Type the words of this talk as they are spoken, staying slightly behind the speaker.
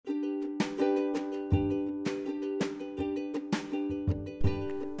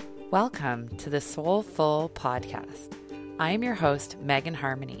Welcome to the Soulful Podcast. I am your host, Megan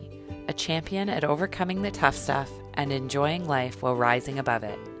Harmony, a champion at overcoming the tough stuff and enjoying life while rising above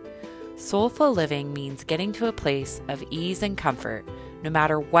it. Soulful living means getting to a place of ease and comfort no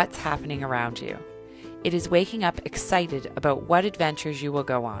matter what's happening around you. It is waking up excited about what adventures you will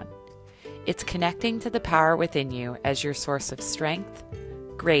go on. It's connecting to the power within you as your source of strength,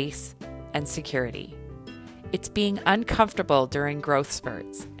 grace, and security. It's being uncomfortable during growth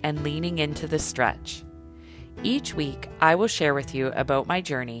spurts and leaning into the stretch. Each week, I will share with you about my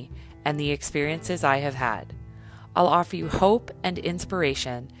journey and the experiences I have had. I'll offer you hope and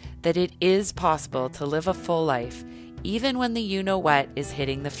inspiration that it is possible to live a full life even when the you-know-what is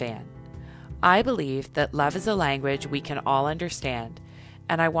hitting the fan. I believe that love is a language we can all understand,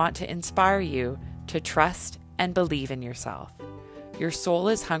 and I want to inspire you to trust and believe in yourself. Your soul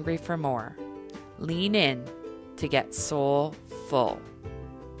is hungry for more. Lean in to get soul full.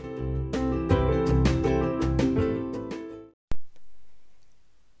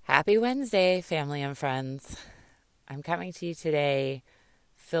 Happy Wednesday, family and friends. I'm coming to you today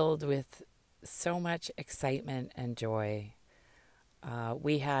filled with so much excitement and joy.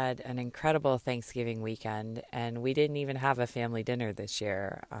 We had an incredible Thanksgiving weekend, and we didn't even have a family dinner this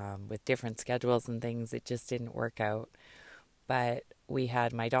year. With different schedules and things, it just didn't work out. But we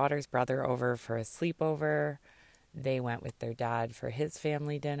had my daughter's brother over for a sleepover. They went with their dad for his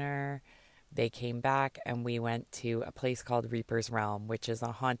family dinner. They came back and we went to a place called Reaper's Realm, which is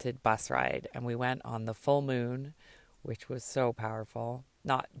a haunted bus ride. And we went on the full moon, which was so powerful.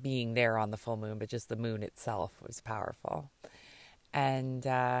 Not being there on the full moon, but just the moon itself was powerful. And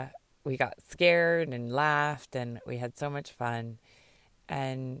we got scared and laughed and we had so much fun.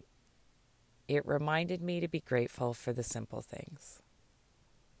 And it reminded me to be grateful for the simple things.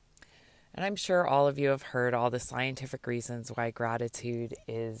 And I'm sure all of you have heard all the scientific reasons why gratitude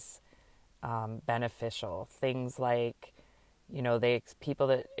is beneficial. Things like, people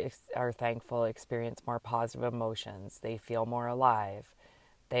that are thankful experience more positive emotions. They feel more alive.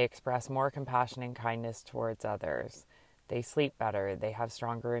 They express more compassion and kindness towards others. They sleep better. They have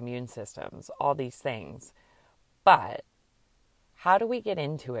stronger immune systems. All these things. But how do we get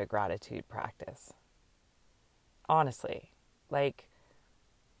into a gratitude practice? Honestly,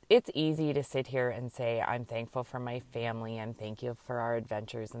 it's easy to sit here and say, I'm thankful for my family, I'm thankful for our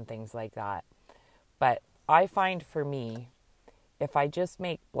adventures and things like that. But I find for me, if I just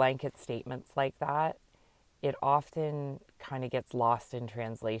make blanket statements like that, it often kind of gets lost in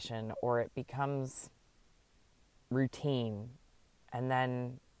translation, or it becomes routine, and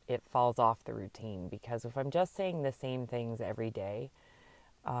then it falls off the routine. Because if I'm just saying the same things every day,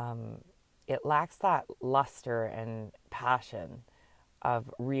 it lacks that luster and passion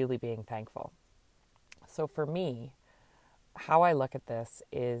of really being thankful. So for me, how I look at this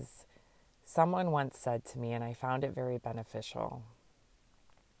is, someone once said to me, and I found it very beneficial,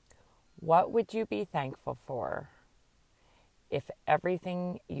 what would you be thankful for if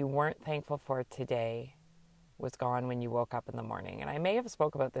everything you weren't thankful for today was gone when you woke up in the morning? And I may have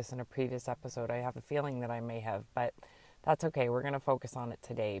spoke about this in a previous episode. I have a feeling that I may have, but that's okay. We're going to focus on it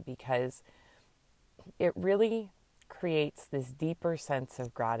today because it really creates this deeper sense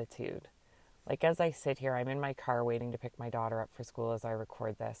of gratitude. Like, as I sit here, I'm in my car waiting to pick my daughter up for school as I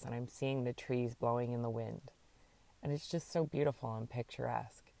record this, and I'm seeing the trees blowing in the wind. And it's just so beautiful and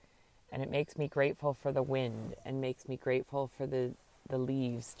picturesque. And it makes me grateful for the wind, and makes me grateful for the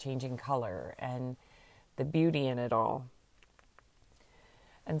leaves changing color and the beauty in it all.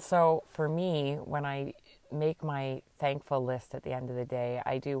 And so for me, when I make my thankful list at the end of the day,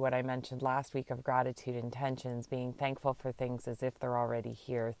 I do what I mentioned last week of gratitude intentions, being thankful for things as if they're already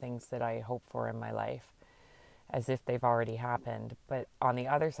here, things that I hope for in my life, as if they've already happened. But on the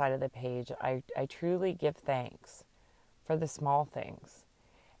other side of the page, I truly give thanks for the small things.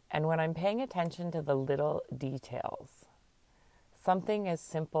 And when I'm paying attention to the little details, something as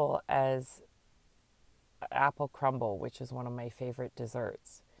simple as apple crumble, which is one of my favorite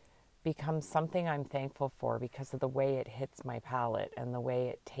desserts, becomes something I'm thankful for because of the way it hits my palate and the way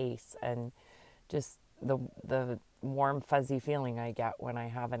it tastes, and just the warm fuzzy feeling I get when I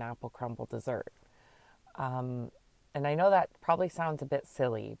have an apple crumble dessert. And I know that probably sounds a bit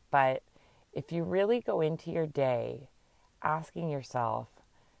silly, but if you really go into your day asking yourself,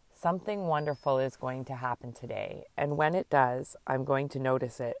 something wonderful is going to happen today, and when it does, I'm going to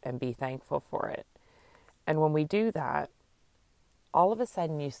notice it and be thankful for it. And when we do that, all of a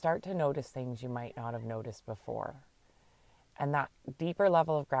sudden you start to notice things you might not have noticed before. And that deeper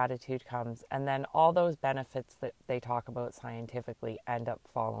level of gratitude comes, and then all those benefits that they talk about scientifically end up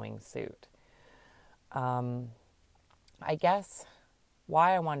following suit. I guess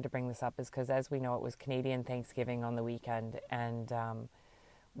why I wanted to bring this up is because, as we know, it was Canadian Thanksgiving on the weekend, and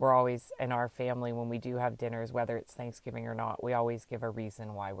we're always, in our family, when we do have dinners, whether it's Thanksgiving or not, we always give a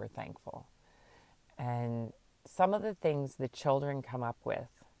reason why we're thankful. And some of the things the children come up with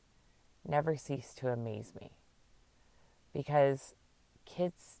never cease to amaze me, because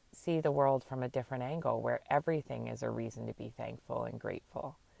kids see the world from a different angle where everything is a reason to be thankful and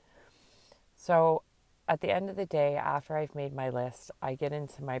grateful. So at the end of the day, after I've made my list, I get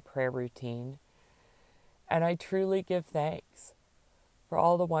into my prayer routine, and I truly give thanks for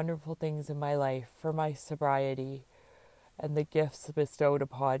all the wonderful things in my life, for my sobriety and the gifts bestowed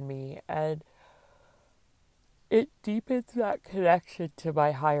upon me. And it deepens that connection to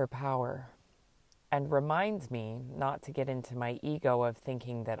my higher power and reminds me not to get into my ego of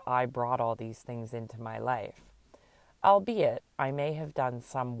thinking that I brought all these things into my life. Albeit, I may have done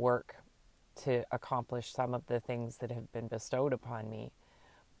some work to accomplish some of the things that have been bestowed upon me,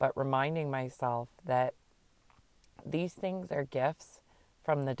 but reminding myself that these things are gifts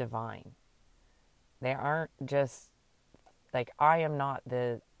from the divine. They aren't just, like, I am not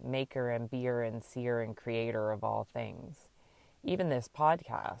the maker and beer and seer and creator of all things. Even this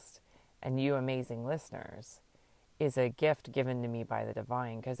podcast and you amazing listeners is a gift given to me by the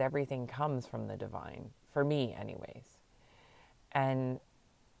divine, because everything comes from the divine, for me anyways. And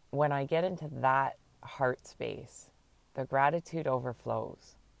when I get into that heart space, the gratitude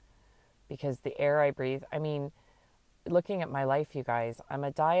overflows, because the air I breathe, I mean, looking at my life, you guys, I'm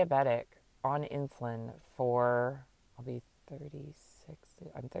a diabetic on insulin for, I'll be 36,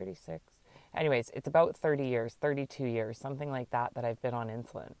 I'm 36. Anyways, it's about 30 years, 32 years, something like that I've been on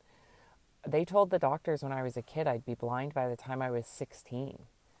insulin. They told the doctors when I was a kid I'd be blind by the time I was 16.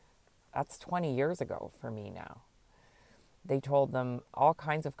 That's 20 years ago for me now. They told them all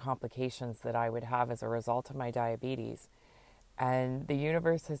kinds of complications that I would have as a result of my diabetes. And the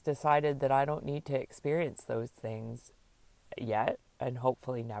universe has decided that I don't need to experience those things yet, and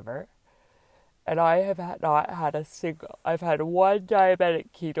hopefully never. And I have not had I've had one diabetic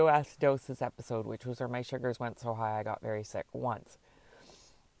ketoacidosis episode, which was where my sugars went so high I got very sick once.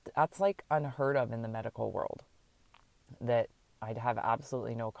 That's like unheard of in the medical world, that I'd have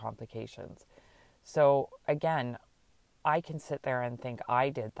absolutely no complications. So again, I can sit there and think I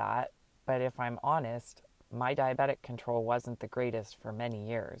did that, but if I'm honest, my diabetic control wasn't the greatest for many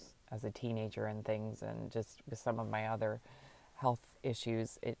years as a teenager and things, and just with some of my other health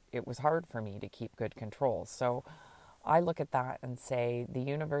issues, it was hard for me to keep good control. So I look at that and say the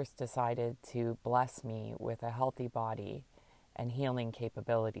universe decided to bless me with a healthy body and healing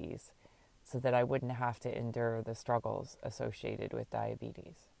capabilities so that I wouldn't have to endure the struggles associated with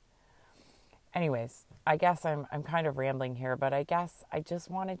diabetes. Anyways, I guess I'm kind of rambling here, but I guess I just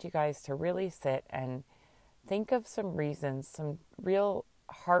wanted you guys to really sit and think of some reasons, some real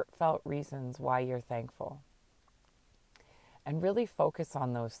heartfelt reasons why you're thankful. And really focus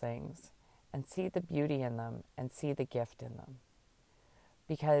on those things and see the beauty in them and see the gift in them.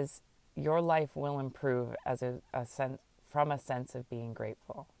 Because your life will improve as from a sense of being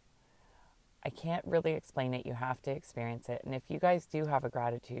grateful. I can't really explain it. You have to experience it. And if you guys do have a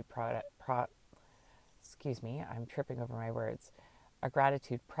gratitude I'm tripping over my words, a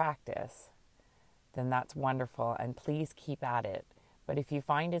gratitude practice, then that's wonderful, and please keep at it. But if you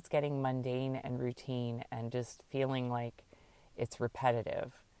find it's getting mundane and routine and just feeling like it's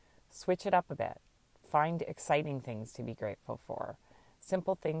repetitive, switch it up a bit. Find exciting things to be grateful for.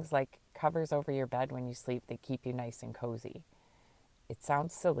 Simple things like covers over your bed when you sleep that keep you nice and cozy. It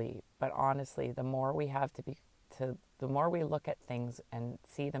sounds silly, but honestly, the more we have the more we look at things and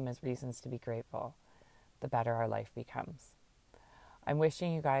see them as reasons to be grateful, the better our life becomes. I'm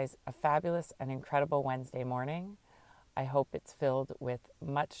wishing you guys a fabulous and incredible Wednesday morning. I hope it's filled with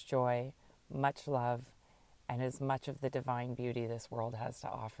much joy, much love, and as much of the divine beauty this world has to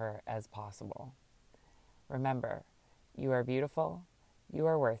offer as possible. Remember, you are beautiful, you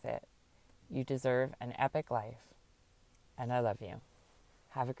are worth it, you deserve an epic life, and I love you.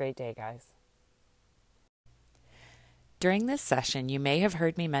 Have a great day, guys. During this session, you may have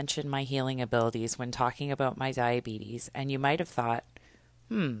heard me mention my healing abilities when talking about my diabetes, and you might have thought,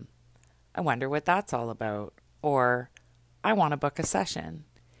 I wonder what that's all about, or I want to book a session.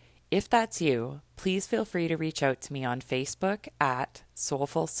 If that's you, please feel free to reach out to me on Facebook at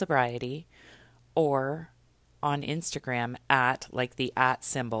Soulful Sobriety, or on Instagram at, like the @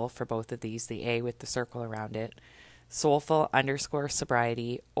 symbol for both of these, the A with the circle around it,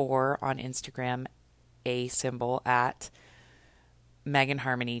 soulful_sobriety, or on Instagram, A symbol at Megan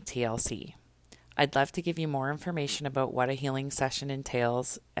Harmony TLC. I'd love to give you more information about what a healing session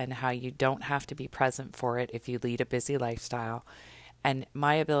entails and how you don't have to be present for it if you lead a busy lifestyle, And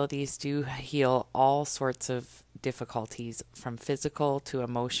my abilities do heal all sorts of difficulties, from physical to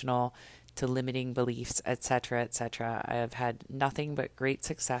emotional to limiting beliefs, etc., etc. I have had nothing but great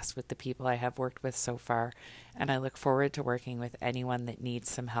success with the people I have worked with so far, and I look forward to working with anyone that needs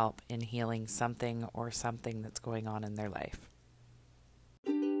some help in healing something or something that's going on in their life.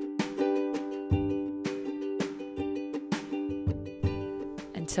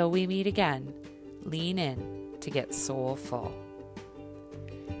 Until we meet again, lean in to get soulful.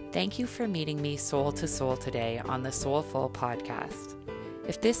 Thank you for meeting me soul to soul today on the Soulful podcast.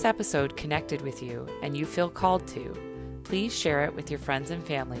 If this episode connected with you and you feel called to, please share it with your friends and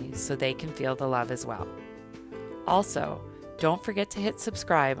family so they can feel the love as well. Also, don't forget to hit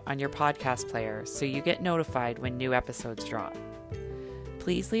subscribe on your podcast player so you get notified when new episodes drop.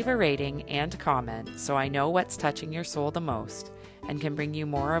 Please leave a rating and comment so I know what's touching your soul the most and can bring you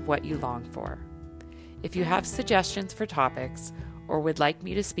more of what you long for. If you have suggestions for topics or would like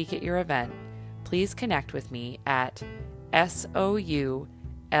me to speak at your event, please connect with me at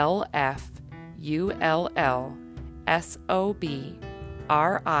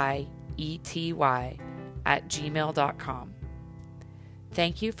soulfullssobriety@gmail.com.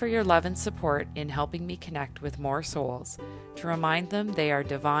 Thank you for your love and support in helping me connect with more souls to remind them they are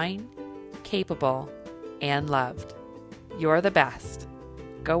divine, capable, and loved. You're the best.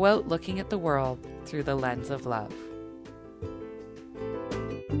 Go out looking at the world through the lens of love.